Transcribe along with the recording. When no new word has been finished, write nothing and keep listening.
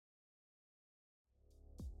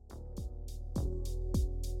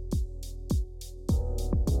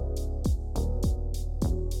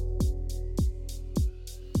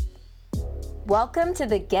Welcome to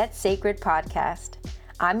the Get Sacred podcast.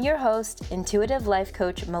 I'm your host, intuitive life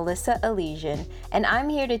coach Melissa Elysian, and I'm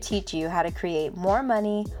here to teach you how to create more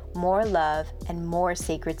money, more love, and more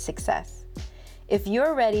sacred success. If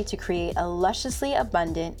you're ready to create a lusciously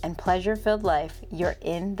abundant and pleasure-filled life, you're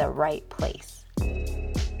in the right place.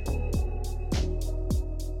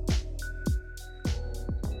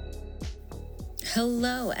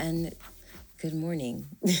 Hello and good morning.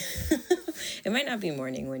 It might not be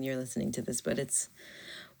morning when you're listening to this, but it's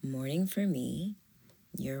morning for me.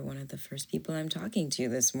 You're one of the first people I'm talking to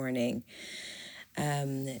this morning.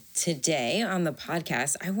 Today on the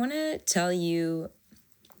podcast, I want to tell you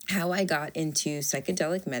how I got into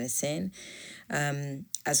psychedelic medicine,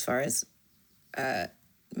 as far as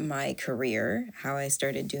my career, how I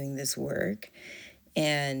started doing this work,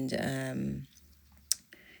 and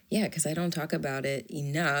because I don't talk about it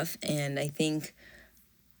enough, and I think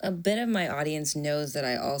a bit of my audience knows that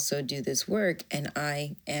I also do this work, and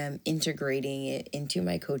I am integrating it into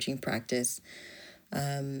my coaching practice,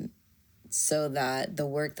 so that the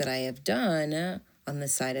work that I have done on the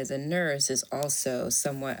side as a nurse is also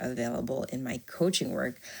somewhat available in my coaching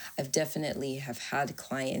work. I've definitely have had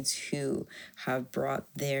clients who have brought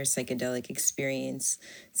their psychedelic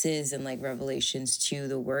experiences and like revelations to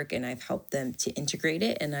the work, and I've helped them to integrate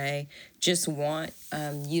it. And I just want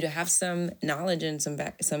you to have some knowledge and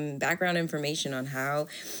some background information on how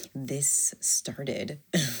this started,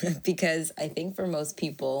 because I think for most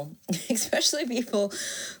people, especially people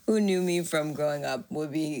who knew me from growing up,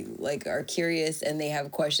 are curious, and they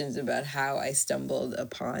have questions about how I stumbled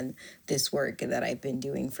upon this work that I've been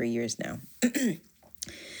doing for years now.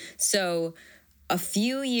 So a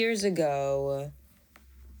few years ago,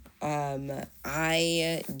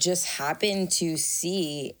 I just happened to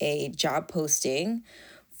see a job posting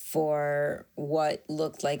for what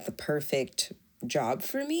looked like the perfect job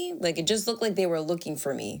for me. Like, it just looked like they were looking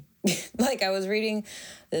for me. Like, I was reading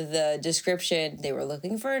the description. They were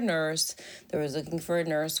looking for a nurse. They were looking for a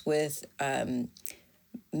nurse with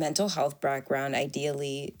mental health background,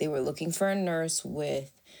 ideally. They were looking for a nurse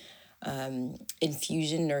with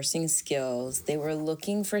infusion nursing skills. They were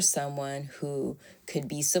looking for someone who could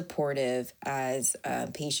be supportive as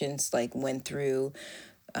patients went through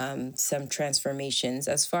some transformations,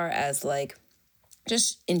 as far as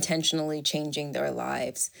just intentionally changing their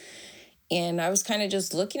lives. And I was kind of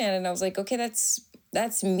just looking at it, and I was like, okay,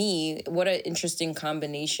 that's me. What an interesting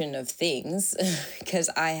combination of things, because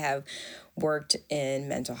I have worked in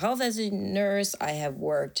mental health as a nurse. I have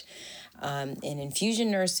worked in infusion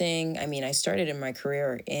nursing. I mean, I started in my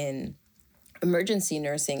career in emergency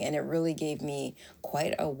nursing, and it really gave me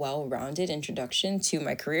quite a well-rounded introduction to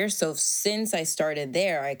my career. So since I started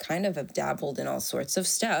there, I kind of have dabbled in all sorts of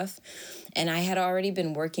stuff, and I had already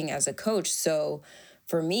been working as a coach. So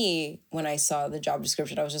for me, when I saw the job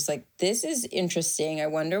description, I was just like, this is interesting. I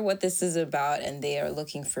wonder what this is about, and they are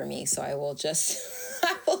looking for me. So I will just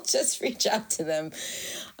reach out to them.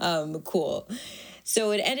 Cool.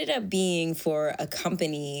 So it ended up being for a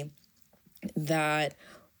company that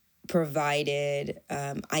provided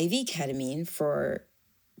IV ketamine for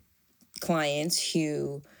clients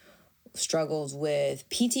who struggled with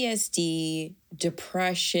PTSD,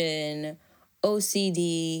 depression,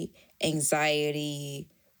 OCD, anxiety,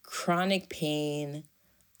 chronic pain.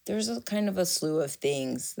 There's a kind of a slew of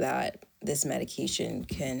things that this medication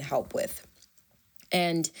can help with.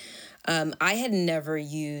 And I had never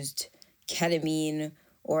used ketamine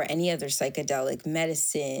or any other psychedelic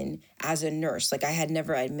medicine as a nurse. I had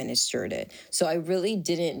never administered it. So I really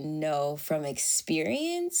didn't know from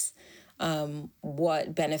experience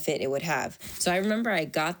what benefit it would have. So I remember I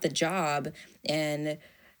got the job, and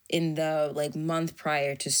in the month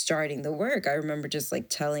prior to starting the work, I remember just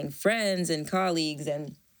telling friends and colleagues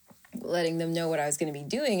and letting them know what I was going to be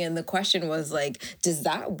doing. And the question was does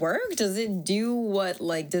that work? Does it do what,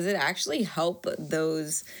 does it actually help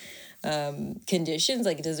those conditions?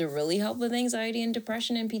 Does it really help with anxiety and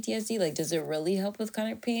depression and PTSD? Does it really help with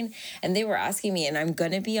chronic pain? And they were asking me, and I'm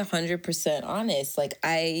going to be 100% honest.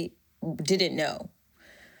 I didn't know.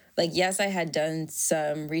 Yes, I had done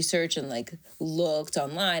some research and looked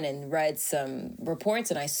online and read some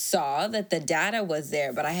reports, and I saw that the data was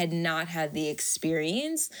there, but I had not had the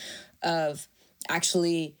experience of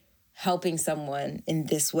actually helping someone in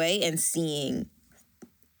this way and seeing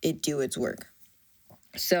it do its work.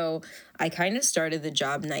 So I kind of started the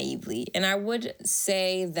job naively. And I would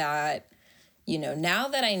say that, now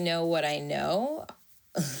that I know what I know,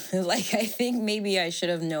 I think maybe I should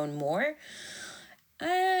have known more.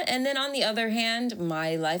 And then on the other hand,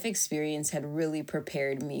 my life experience had really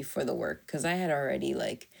prepared me for the work because I had already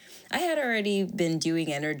been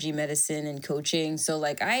doing energy medicine and coaching. So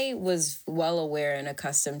like I was well aware and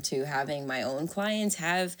accustomed to having my own clients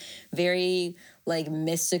have very like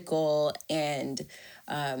mystical and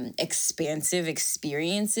expansive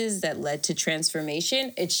experiences that led to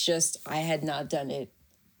transformation. It's just I had not done it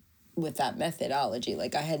with that methodology.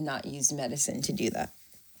 Like I had not used medicine to do that.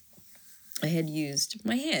 I had used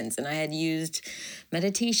my hands and I had used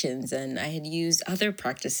meditations and I had used other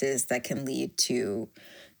practices that can lead to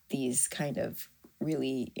these kind of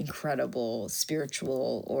really incredible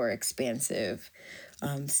spiritual or expansive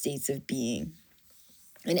states of being.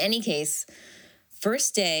 In any case,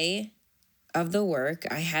 first day of the work,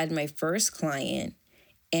 I had my first client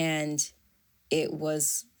and it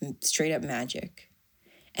was straight up magic.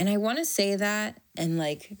 And I want to say that and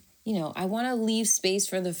like, I want to leave space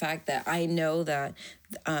for the fact that I know that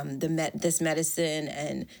this medicine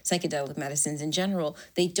and psychedelic medicines in general,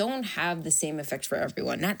 they don't have the same effect for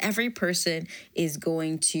everyone. Not every person is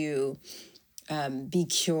going to be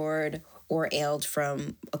cured or ailed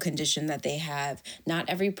from a condition that they have. Not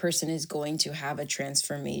every person is going to have a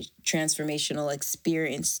transformational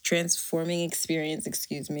experience, transforming experience,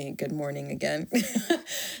 excuse me, good morning again.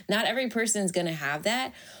 Not every person is going to have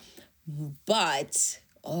that, but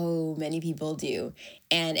many people do.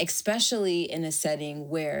 And especially in a setting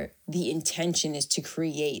where the intention is to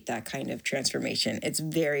create that kind of transformation. It's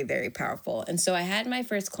very, very powerful. And so I had my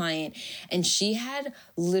first client and she had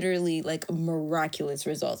literally like miraculous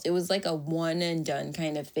results. It was like a one and done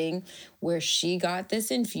kind of thing where she got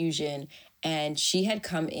this infusion and she had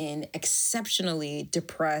come in exceptionally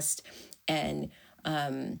depressed and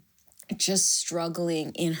just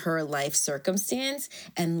struggling in her life circumstance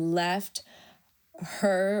and left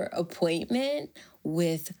her appointment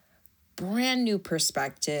with brand new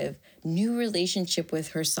perspective, new relationship with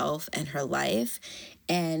herself and her life,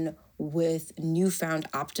 and with newfound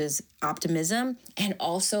optimism and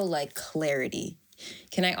also like clarity.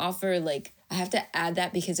 Can I offer I have to add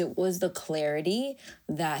that because it was the clarity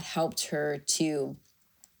that helped her to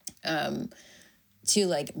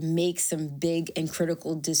like make some big and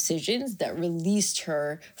critical decisions that released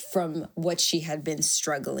her from what she had been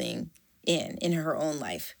struggling in her own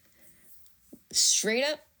life. Straight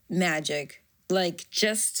up magic, like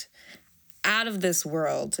just out of this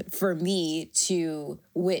world for me to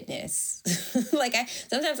witness.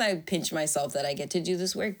 Sometimes I pinch myself that I get to do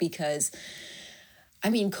this work because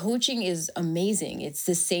coaching is amazing. It's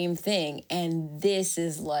the same thing. And this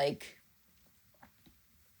is like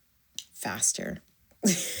faster.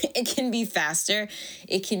 It can be faster.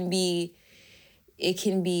 It can be,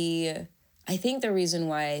 I think the reason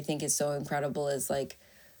why I think it's so incredible is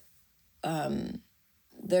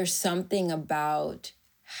there's something about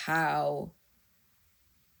how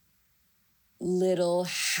little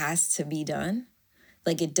has to be done.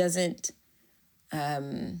 Like it doesn't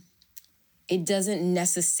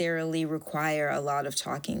necessarily require a lot of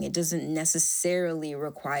talking. It doesn't necessarily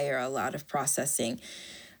require a lot of processing.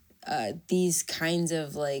 These kinds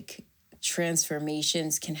of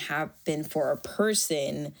transformations can happen for a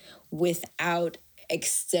person without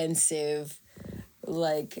extensive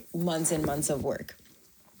months and months of work.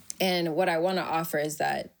 And what I want to offer is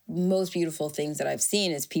that most beautiful things that I've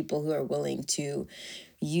seen is people who are willing to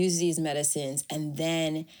use these medicines and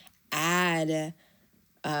then add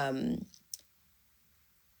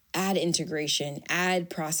integration, add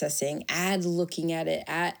processing, add looking at it,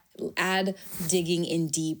 add digging in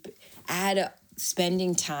deep, add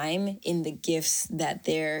spending time in the gifts that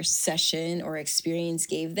their session or experience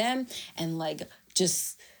gave them, and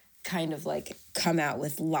just kind of come out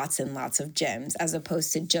with lots and lots of gems, as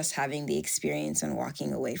opposed to just having the experience and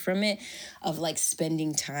walking away from it, of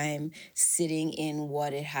spending time sitting in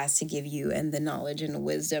what it has to give you and the knowledge and the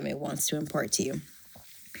wisdom it wants to impart to you.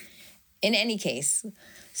 In any case,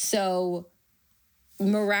 so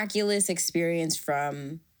miraculous experience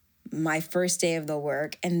from my first day of the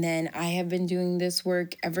work, and then I have been doing this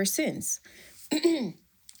work ever since.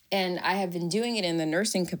 And I have been doing it in the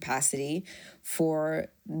nursing capacity for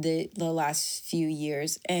the last few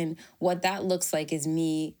years. And what that looks like is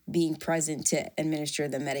me being present to administer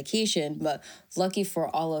the medication. But lucky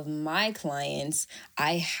for all of my clients,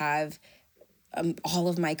 I have all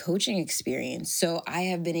of my coaching experience. So I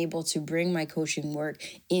have been able to bring my coaching work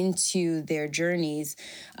into their journeys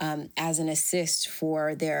as an assist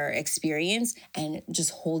for their experience, and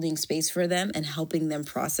just holding space for them and helping them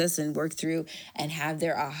process and work through and have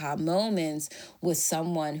their aha moments with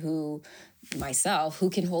someone myself, who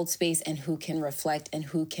can hold space and who can reflect and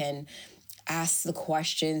who can ask the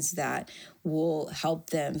questions that will help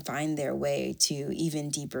them find their way to even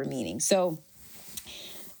deeper meaning. So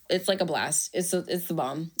it's like a blast. It's the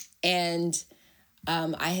bomb. And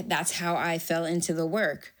that's how I fell into the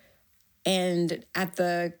work. And at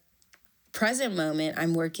the present moment,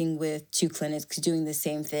 I'm working with 2 clinics doing the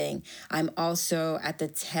same thing. I'm also at the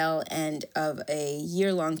tail end of a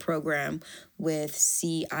year-long program with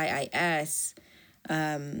CIIS,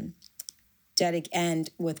 and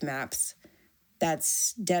with MAPS,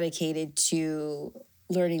 that's dedicated to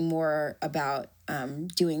learning more about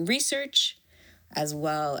doing research, as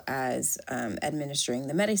well as administering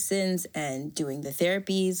the medicines and doing the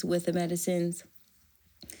therapies with the medicines.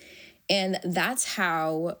 And that's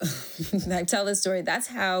how, I tell this story, that's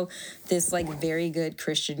how this like very good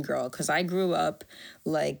Christian girl, because I grew up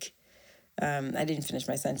like, I didn't finish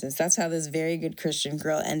my sentence. That's how this very good Christian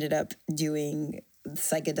girl ended up doing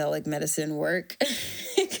psychedelic medicine work,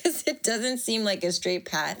 because it doesn't seem like a straight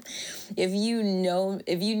path. If you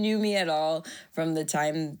knew me at all from the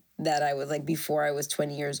time that I was like before I was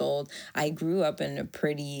 20 years old, I grew up in a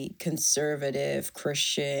pretty conservative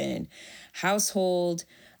Christian household.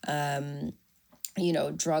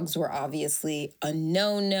 Drugs were obviously a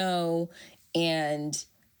no-no, and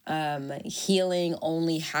healing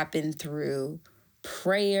only happened through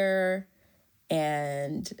prayer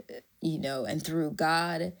and through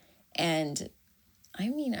God. And I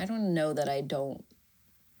mean, I don't know that I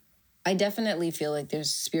definitely feel like there's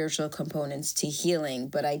spiritual components to healing,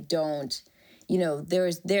 but I don't,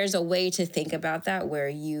 there's a way to think about that where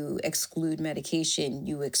you exclude medication,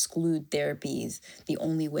 you exclude therapies. The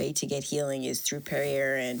only way to get healing is through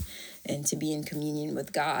prayer and to be in communion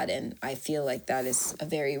with God. And I feel like that is a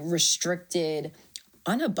very restricted,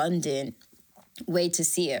 unabundant way to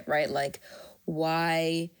see it, right? Like,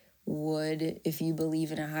 if you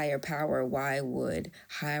believe in a higher power, why would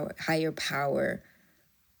higher power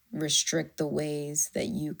restrict the ways that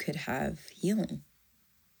you could have healing?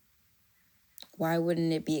 Why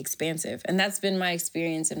wouldn't it be expansive? And that's been my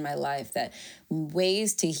experience in my life, that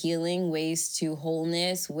ways to healing, ways to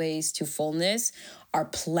wholeness, ways to fullness are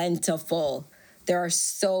plentiful. There are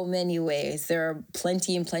so many ways. There are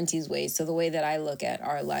plenty and plenty's ways. So the way that I look at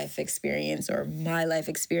our life experience, or my life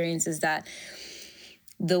experience, is that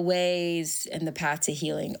the ways and the path to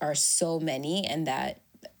healing are so many, and that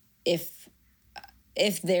if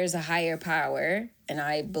there's a higher power, and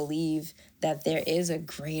I believe that there is a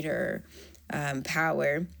greater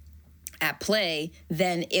power at play,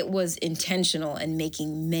 then it was intentional in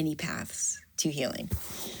making many paths to healing.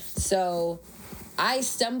 So I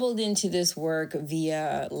stumbled into this work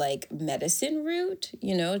via like medicine route,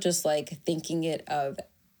 just like thinking of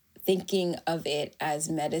it as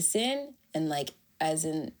medicine, and like as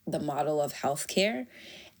in the model of healthcare.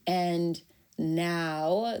 And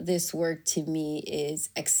now this work to me is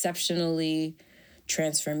exceptionally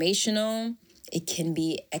transformational. It can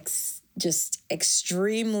be just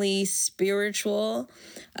extremely spiritual,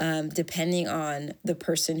 depending on the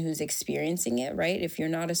person who's experiencing it, right? If you're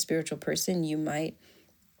not a spiritual person, you might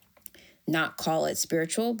not call it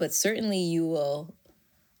spiritual, but certainly you will.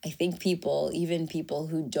 I think even people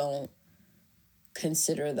who don't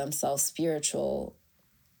consider themselves spiritual,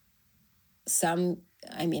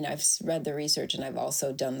 I've read the research and I've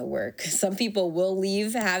also done the work. Some people will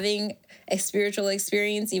leave having a spiritual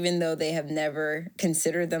experience even though they have never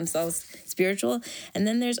considered themselves spiritual. And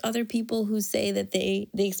then there's other people who say that the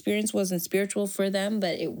experience wasn't spiritual for them,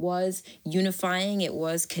 but it was unifying, it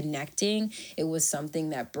was connecting, it was something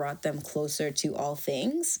that brought them closer to all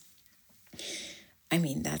things. I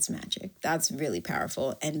mean, that's magic. That's really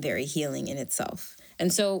powerful and very healing in itself.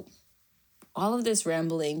 And so all of this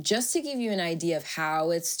rambling, just to give you an idea of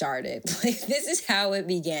how it started. Like, this is how it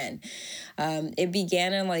began. It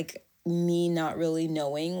began in like me not really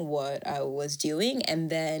knowing what I was doing, and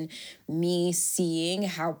then me seeing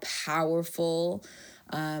how powerful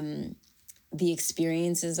the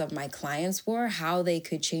experiences of my clients were, how they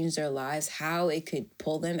could change their lives, how it could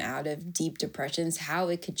pull them out of deep depressions, how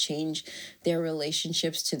it could change their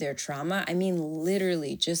relationships to their trauma. I mean,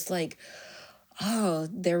 literally just like,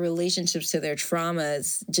 their relationships to their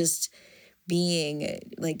traumas just being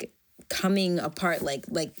like coming apart, like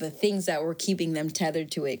the things that were keeping them tethered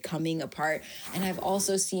to it coming apart. And I've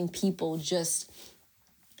also seen people just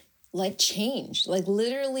like change, like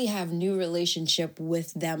literally have new relationship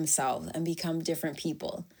with themselves and become different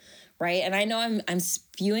people, right? And I know I'm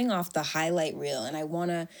spewing off the highlight reel, and I want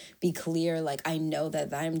to be clear, like I know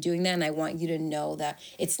that I'm doing that, and I want you to know that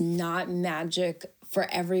it's not magic for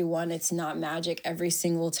everyone. It's not magic every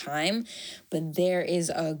single time, but there is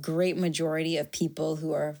a great majority of people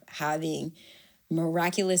who are having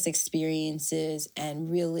miraculous experiences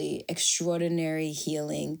and really extraordinary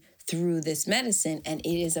healing through this medicine. And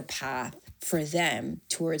it is a path for them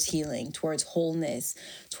towards healing, towards wholeness,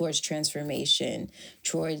 towards transformation,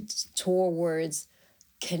 towards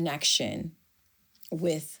connection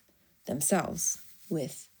with themselves,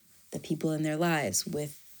 with the people in their lives,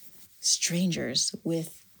 with strangers,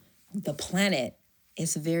 with the planet.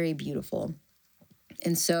 Is very beautiful.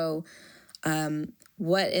 And so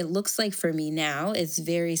what it looks like for me now is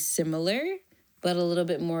very similar, but a little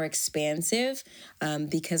bit more expansive,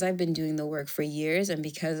 because I've been doing the work for years, and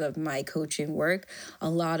because of my coaching work, a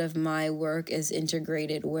lot of my work is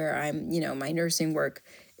integrated where I'm, my nursing work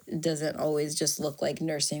doesn't always just look like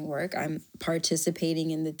nursing work. I'm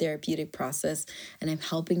participating in the therapeutic process, and I'm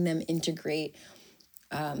helping them integrate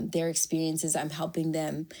their experiences. I'm helping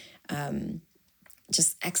them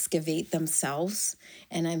just excavate themselves,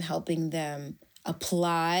 and I'm helping them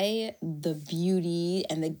apply the beauty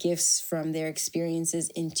and the gifts from their experiences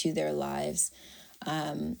into their lives,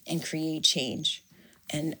 and create change.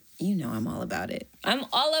 And I'm all about it. I'm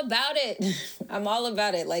all about it. I'm all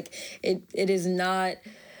about it. Like it is not,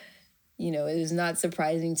 it is not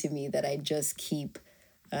surprising to me that I just keep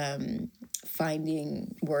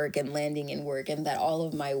finding work and landing in work, and that all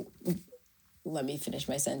of my, let me finish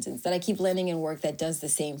my sentence, that I keep landing in work that does the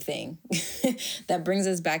same thing, that brings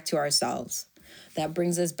us back to ourselves, that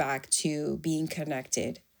brings us back to being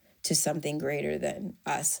connected to something greater than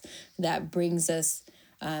us, that brings us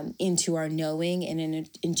into our knowing and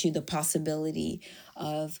into the possibility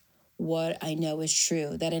of what I know is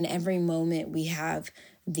true, that in every moment we have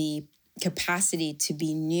the capacity to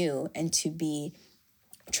be new and to be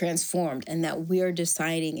transformed, and that we're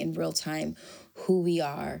deciding in real time who we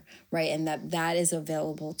are, right? And that is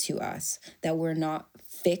available to us, that we're not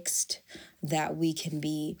fixed, that we can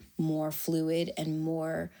be more fluid and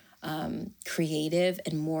more creative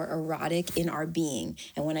and more erotic in our being.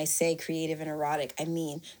 And when I say creative and erotic, I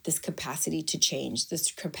mean this capacity to change,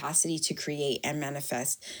 this capacity to create and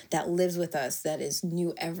manifest that lives with us, that is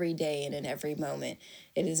new every day and in every moment.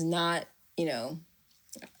 It is not,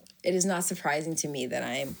 it is not surprising to me that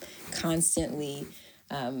I'm constantly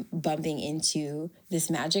bumping into this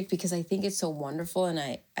magic, because I think it's so wonderful,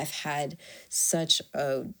 and I've had such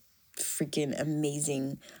a freaking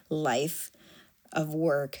amazing life of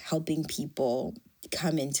work helping people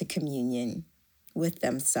come into communion with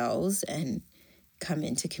themselves and come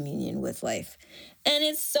into communion with life. And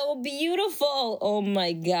it's so beautiful. Oh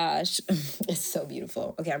my gosh. It's so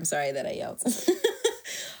beautiful. Okay, I'm sorry that I yelled.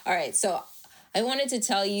 All right, so I wanted to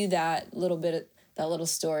tell you that little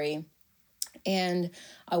story. And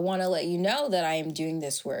I want to let you know that I am doing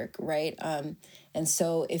this work, right? And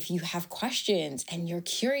so if you have questions and you're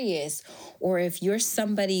curious, or if you're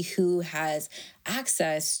somebody who has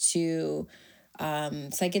access to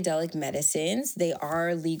psychedelic medicines, they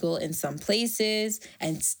are legal in some places,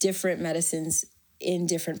 and it's different medicines in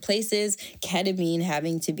different places. Ketamine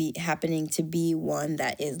happening to be one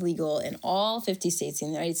that is legal in all 50 states in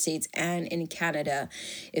the United States and in Canada.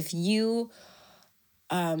 If you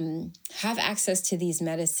have access to these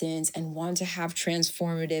medicines and want to have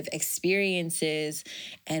transformative experiences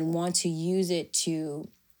and want to use it to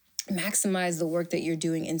maximize the work that you're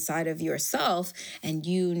doing inside of yourself, and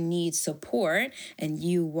you need support, and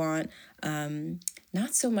you want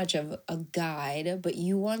not so much of a guide, but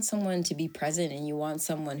you want someone to be present, and you want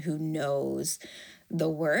someone who knows the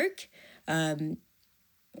work,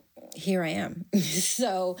 here I am.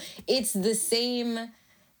 So it's the same.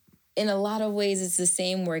 In a lot of ways, it's the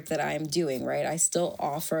same work that I'm doing, right? I still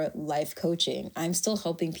offer life coaching. I'm still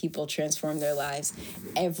helping people transform their lives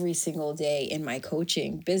every single day in my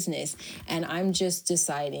coaching business. And I'm just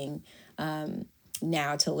deciding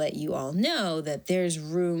now to let you all know that there's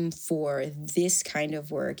room for this kind of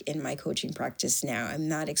work in my coaching practice now. I'm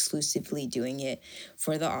not exclusively doing it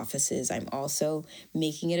for the offices. I'm also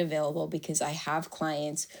making it available because I have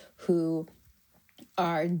clients who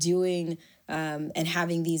are doing and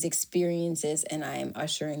having these experiences, and I'm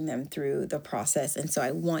ushering them through the process. And so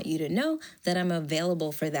I want you to know that I'm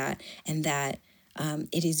available for that, and that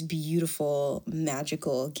it is beautiful,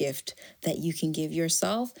 magical gift that you can give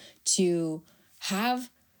yourself to have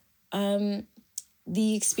the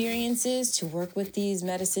experiences, to work with these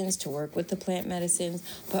medicines, to work with the plant medicines,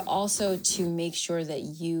 but also to make sure that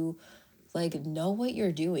you know what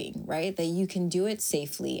you're doing, right? That you can do it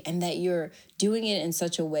safely, and that you're doing it in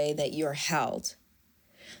such a way that you're held,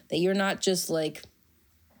 that you're not just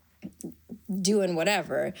doing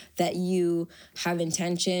whatever, that you have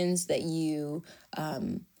intentions, that you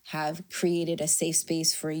have created a safe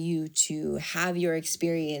space for you to have your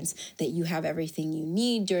experience, that you have everything you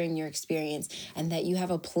need during your experience, and that you have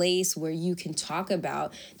a place where you can talk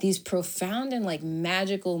about these profound and like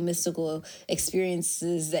magical, mystical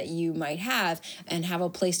experiences that you might have, and have a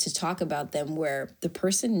place to talk about them where the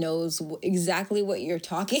person knows exactly what you're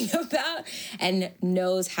talking about and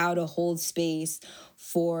knows how to hold space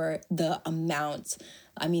for the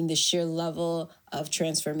sheer level of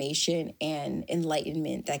transformation and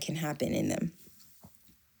enlightenment that can happen in them.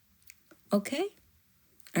 Okay?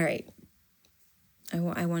 All right.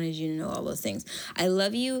 I wanted you to know all those things. I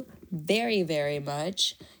love you very, very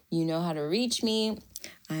much. You know how to reach me.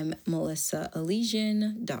 I'm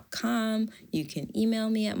melissaelysian.com. You can email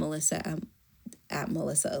me at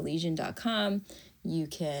melissaelysian.com. You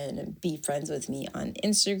can be friends with me on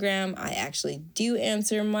Instagram. I actually do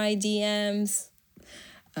answer my DMs.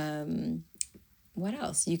 What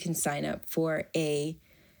else? You can sign up for a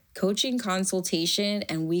coaching consultation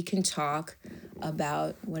and we can talk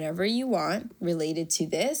about whatever you want related to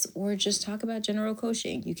this, or just talk about general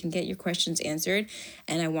coaching. You can get your questions answered.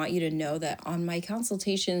 And I want you to know that on my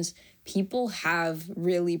consultations, people have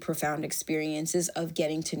really profound experiences of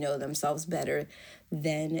getting to know themselves better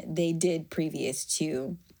than they did previous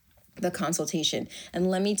to the consultation. And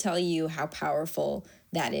let me tell you how powerful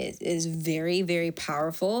that is. It is very, very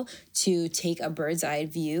powerful to take a bird's eye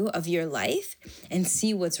view of your life and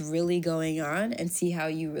see what's really going on and see how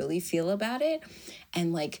you really feel about it,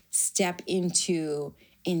 and like step into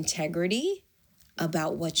integrity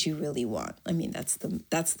about what you really want. I mean, that's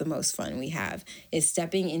the most fun we have, is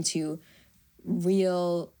stepping into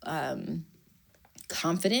real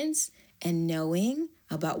confidence and knowing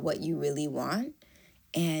about what you really want,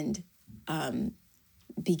 and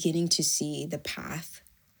beginning to see the path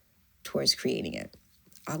towards creating it.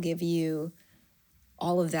 I'll give you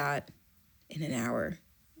all of that in an hour.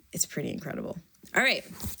 It's pretty incredible. All right.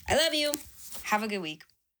 I love you. Have a good week.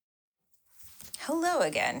 Hello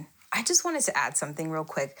again. I just wanted to add something real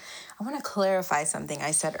quick. I want to clarify something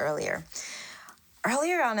I said earlier.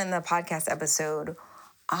 Earlier on in the podcast episode,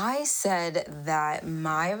 I said that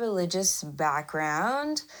my religious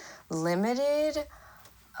background limited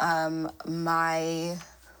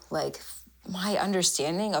my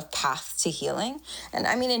understanding of path to healing. And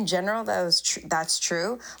I mean, in general, that's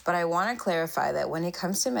true. But I want to clarify that when it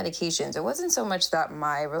comes to medications, it wasn't so much that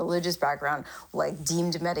my religious background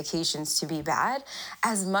deemed medications to be bad,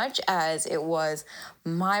 as much as it was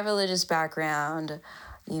my religious background,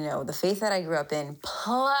 the faith that I grew up in,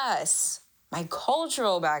 plus my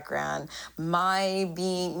cultural background, me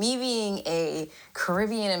being a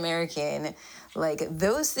Caribbean American,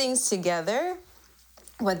 those things together,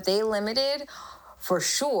 what they limited for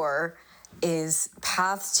sure is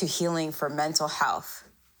paths to healing for mental health.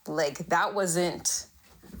 That was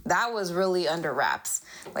really under wraps.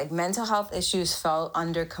 Mental health issues fell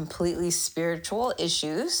under completely spiritual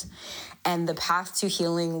issues, and the path to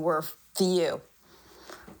healing were few.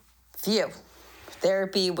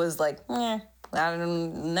 Therapy was I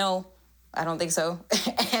don't know. I don't think so.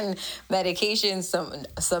 And medication, some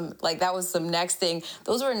that was some next thing.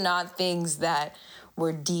 Those were not things that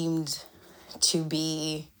were deemed to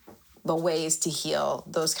be the ways to heal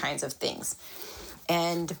those kinds of things.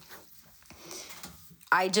 And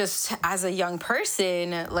I just, as a young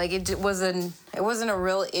person, it wasn't a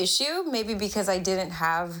real issue, maybe because I didn't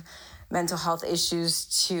have mental health issues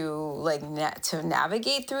to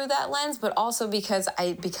navigate through that lens, but also because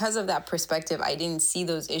of that perspective, I didn't see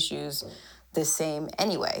those issues the same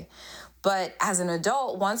anyway. But as an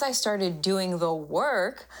adult, once I started doing the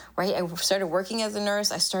work, right, I started working as a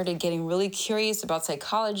nurse, I started getting really curious about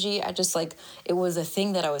psychology. I just it was a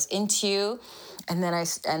thing that I was into. And then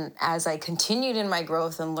as I continued in my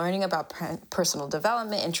growth and learning about personal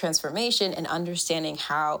development and transformation and understanding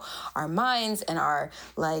how our minds and our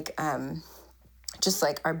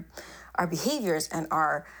our behaviors and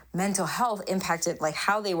our mental health impacted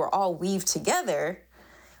how they were all weaved together,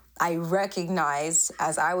 I recognized,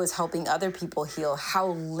 as I was helping other people heal, how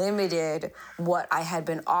limited what I had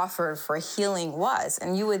been offered for healing was.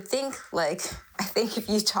 And you would think, I think if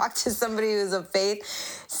you talk to somebody who's of faith,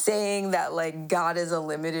 saying that God is a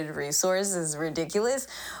limited resource is ridiculous.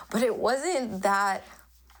 But it wasn't that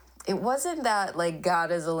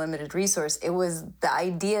God is a limited resource. It was the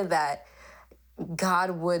idea that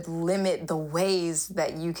God would limit the ways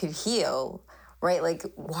that you could heal, right?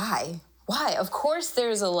 Why? Why? Of course,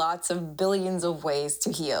 there's lots of billions of ways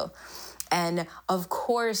to heal. And of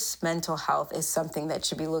course, mental health is something that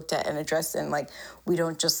should be looked at and addressed. And we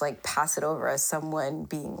don't just pass it over as someone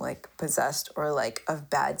being possessed or of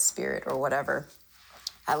bad spirit or whatever.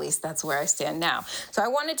 At least that's where I stand now. So I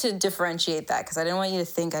wanted to differentiate that because I didn't want you to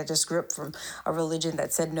think I just grew up from a religion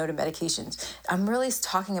that said no to medications. I'm really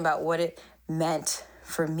talking about what it meant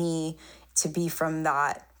for me to be from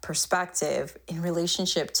that perspective in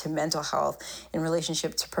relationship to mental health, in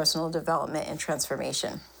relationship to personal development and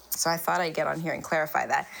transformation. So I thought I'd get on here and clarify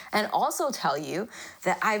that. And also tell you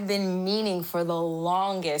that I've been meaning for the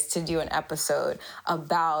longest to do an episode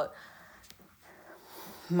about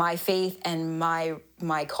my faith and my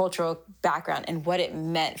cultural background and what it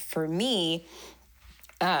meant for me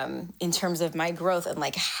in terms of my growth and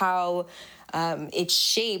like how it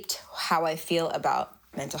shaped how I feel about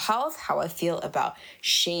mental health, how I feel about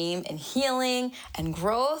shame and healing and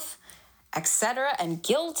growth, etc., and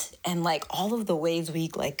guilt, and like all of the ways we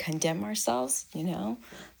like condemn ourselves, you know,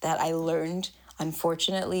 that I learned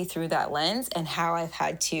unfortunately through that lens, and how I've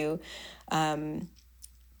had to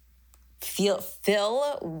fill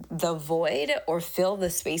the void or fill the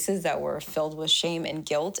spaces that were filled with shame and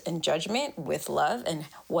guilt and judgment with love, and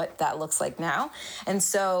what that looks like now. And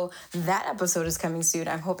so that episode is coming soon.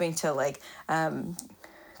 I'm hoping to like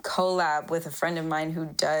collab with a friend of mine who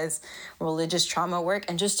does religious trauma work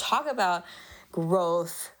and just talk about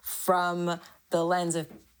growth from the lens of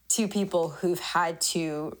two people who've had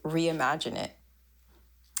to reimagine it.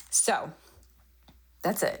 So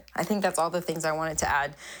that's it. I think that's all the things I wanted to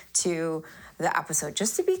add to the episode,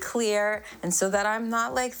 just to be clear, and so that I'm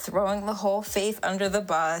not like throwing the whole faith under the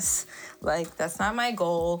bus. Like, that's not my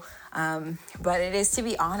goal. But it is to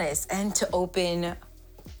be honest and to open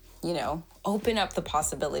up the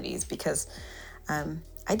possibilities, because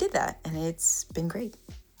I did that and it's been great.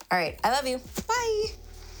 All right. I love you. Bye.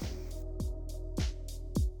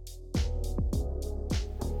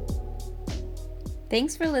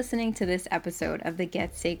 Thanks for listening to this episode of the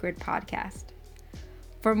Get Sacred podcast.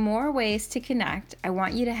 For more ways to connect, I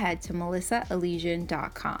want you to head to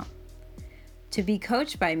melissaelysian.com. To be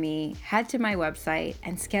coached by me, head to my website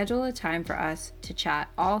and schedule a time for us to chat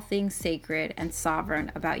all things sacred and sovereign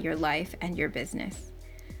about your life and your business.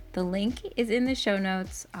 The link is in the show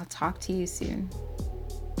notes. I'll talk to you soon.